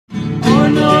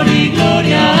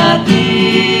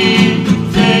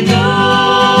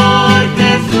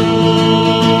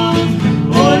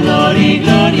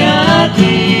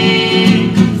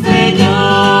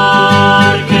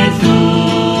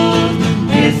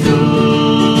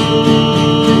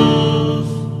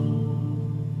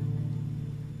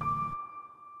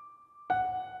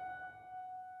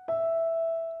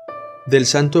Del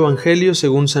Santo Evangelio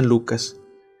según San Lucas.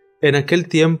 En aquel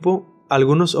tiempo,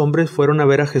 algunos hombres fueron a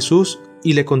ver a Jesús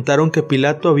y le contaron que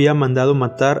Pilato había mandado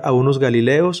matar a unos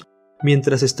galileos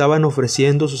mientras estaban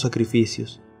ofreciendo sus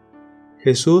sacrificios.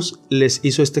 Jesús les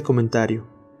hizo este comentario: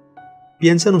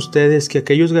 ¿Piensan ustedes que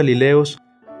aquellos galileos,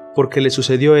 porque les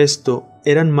sucedió esto,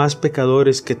 eran más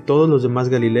pecadores que todos los demás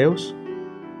galileos?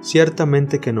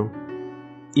 Ciertamente que no.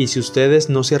 Y si ustedes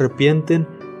no se arrepienten,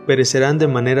 perecerán de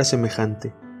manera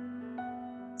semejante.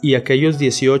 ¿Y aquellos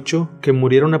 18 que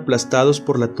murieron aplastados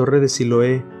por la torre de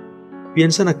Siloé,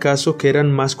 piensan acaso que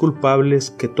eran más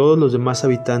culpables que todos los demás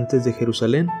habitantes de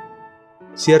Jerusalén?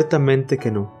 Ciertamente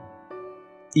que no.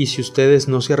 Y si ustedes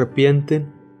no se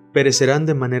arrepienten, perecerán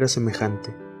de manera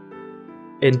semejante.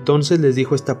 Entonces les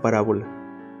dijo esta parábola: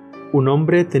 un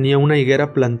hombre tenía una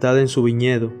higuera plantada en su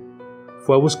viñedo.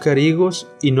 Fue a buscar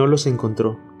higos y no los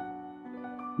encontró.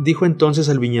 Dijo entonces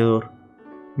al viñador: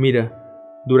 mira,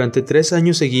 durante 3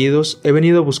 años seguidos he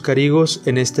venido a buscar higos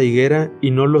en esta higuera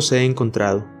y no los he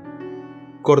encontrado.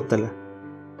 Córtala.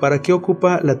 ¿Para qué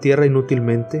ocupa la tierra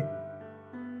inútilmente?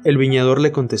 El viñador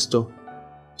le contestó: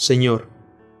 Señor,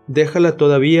 déjala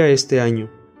todavía este año.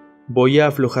 Voy a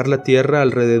aflojar la tierra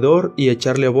alrededor y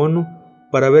echarle abono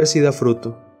para ver si da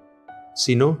fruto.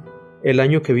 Si no, el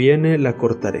año que viene la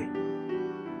cortaré.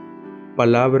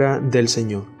 Palabra del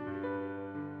Señor.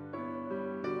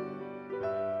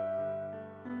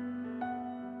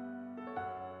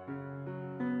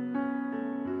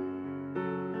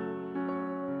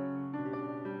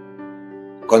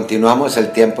 Continuamos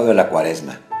el tiempo de la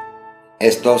Cuaresma,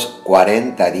 estos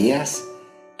 40 días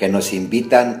que nos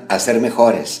invitan a ser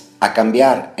mejores, a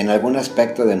cambiar en algún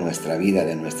aspecto de nuestra vida,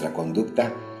 de nuestra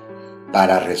conducta,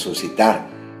 para resucitar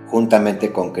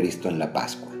juntamente con Cristo en la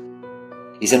Pascua.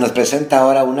 Y se nos presenta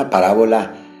ahora una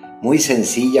parábola muy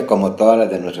sencilla, como todas las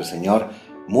de nuestro Señor,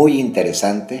 muy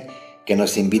interesante, que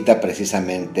nos invita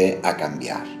precisamente a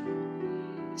cambiar.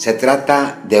 Se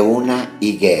trata de una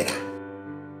higuera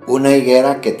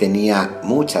que tenía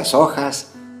muchas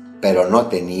hojas, pero no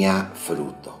tenía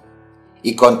fruto.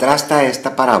 Y contrasta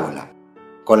esta parábola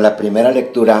con la primera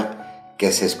lectura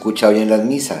que se escucha hoy en las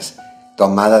misas,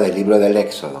 tomada del libro del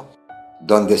Éxodo,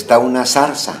 donde está una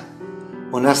zarza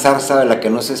de la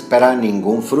que no se espera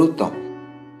ningún fruto,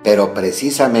 pero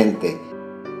precisamente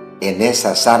en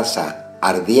esa zarza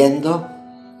ardiendo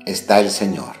está el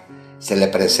Señor. Se le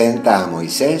presenta a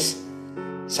Moisés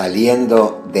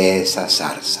saliendo de esa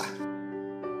zarza.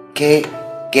 ¡Qué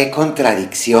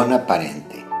contradicción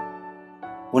aparente!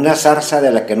 Una zarza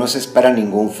de la que no se espera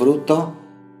ningún fruto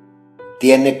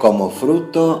tiene como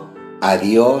fruto a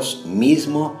Dios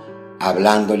mismo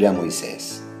hablándole a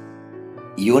Moisés.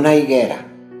 Y una higuera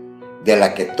de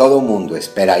la que todo mundo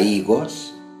espera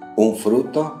higos, un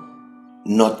fruto,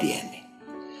 no tiene.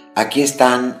 Aquí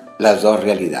están las dos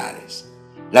realidades.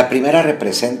 La primera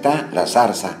representa, la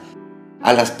zarza,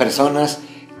 a las personas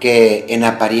que en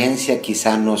apariencia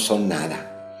quizá no son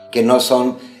nada, que no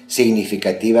son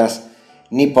significativas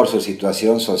ni por su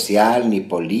situación social, ni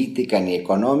política, ni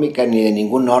económica, ni de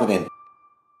ningún orden,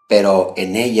 pero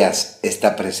en ellas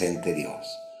está presente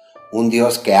Dios, un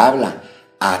Dios que habla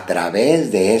a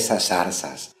través de esas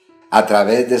zarzas, a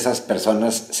través de esas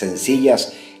personas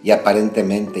sencillas y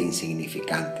aparentemente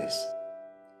insignificantes.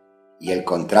 Y el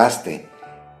contraste,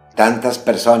 tantas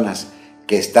personas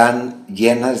que están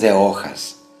llenas de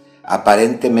hojas,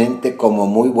 aparentemente como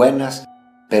muy buenas,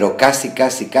 pero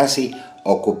casi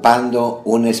ocupando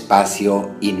un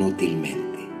espacio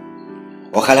inútilmente.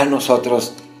 Ojalá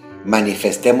nosotros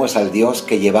manifestemos al Dios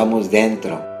que llevamos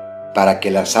dentro para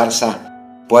que la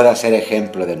zarza pueda ser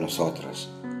ejemplo de nosotros.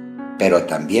 Pero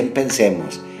también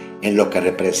pensemos en lo que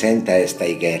representa esta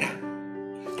higuera.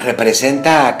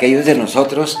 Representa a aquellos de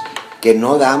nosotros que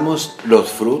no damos los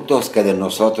frutos que de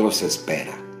nosotros se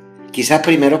espera. Quizá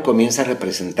primero comienza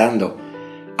representando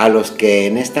a los que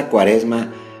en esta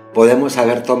Cuaresma podemos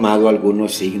haber tomado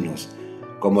algunos signos,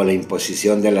 como la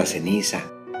imposición de la ceniza,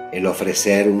 el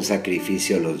ofrecer un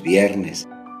sacrificio los viernes,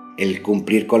 el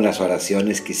cumplir con las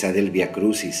oraciones quizá del Vía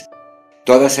Crucis,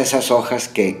 todas esas hojas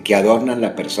que adornan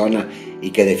la persona y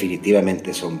que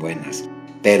definitivamente son buenas,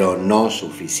 pero no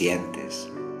suficientes.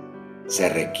 Se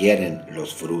requieren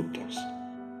los frutos.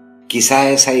 Quizá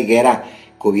esa higuera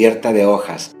cubierta de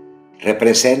hojas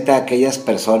representa a aquellas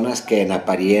personas que en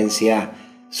apariencia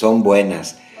son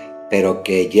buenas, pero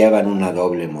que llevan una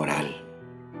doble moral.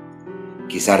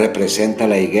 Quizá representa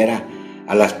la higuera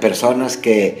a las personas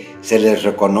que se les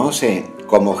reconoce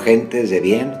como gentes de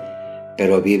bien,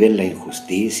 pero viven la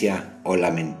injusticia o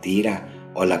la mentira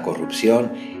o la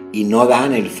corrupción y no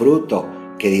dan el fruto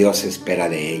que Dios espera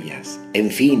de ellas. En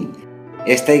fin,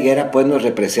 Esta higuera pues nos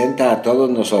representa a todos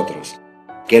nosotros,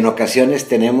 que en ocasiones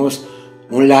tenemos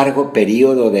un largo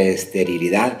periodo de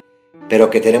esterilidad, pero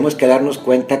que tenemos que darnos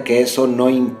cuenta que eso no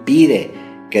impide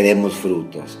que demos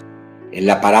frutos. En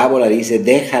la parábola dice,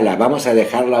 déjala, vamos a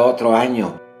dejarla otro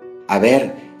año, a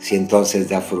ver si entonces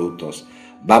da frutos.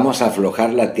 Vamos a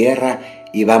aflojar la tierra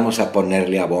y vamos a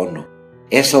ponerle abono.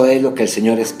 Eso es lo que el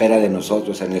Señor espera de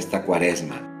nosotros en esta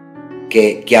Cuaresma,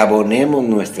 que abonemos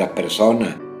nuestra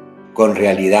persona con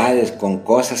realidades, con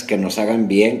cosas que nos hagan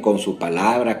bien, con su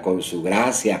palabra, con su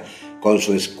gracia, con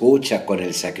su escucha, con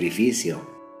el sacrificio.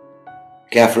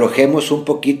 Que aflojemos un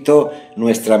poquito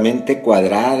nuestra mente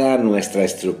cuadrada, nuestra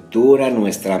estructura,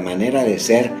 nuestra manera de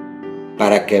ser,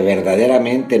 para que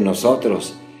verdaderamente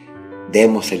nosotros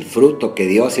demos el fruto que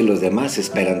Dios y los demás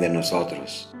esperan de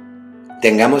nosotros.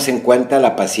 Tengamos en cuenta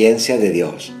la paciencia de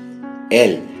Dios.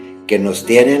 Él, que nos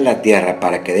tiene en la tierra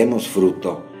para que demos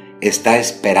fruto, está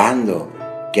esperando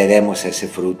que demos ese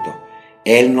fruto.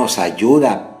 Él nos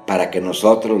ayuda para que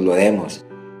nosotros lo demos,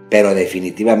 pero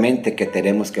definitivamente que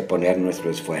tenemos que poner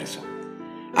nuestro esfuerzo.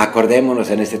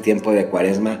 Acordémonos en este tiempo de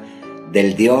Cuaresma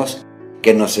del Dios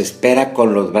que nos espera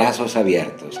con los brazos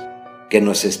abiertos, que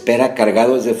nos espera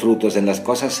cargados de frutos en las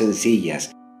cosas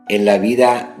sencillas, en la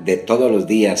vida de todos los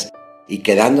días, y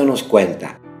que dándonos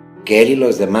cuenta que Él y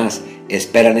los demás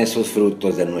esperan esos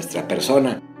frutos de nuestra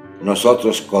persona,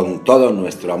 nosotros con todo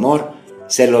nuestro amor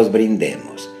se los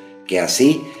brindemos. Que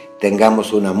así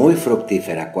tengamos una muy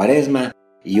fructífera Cuaresma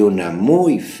y una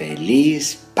muy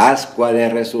feliz Pascua de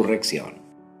Resurrección.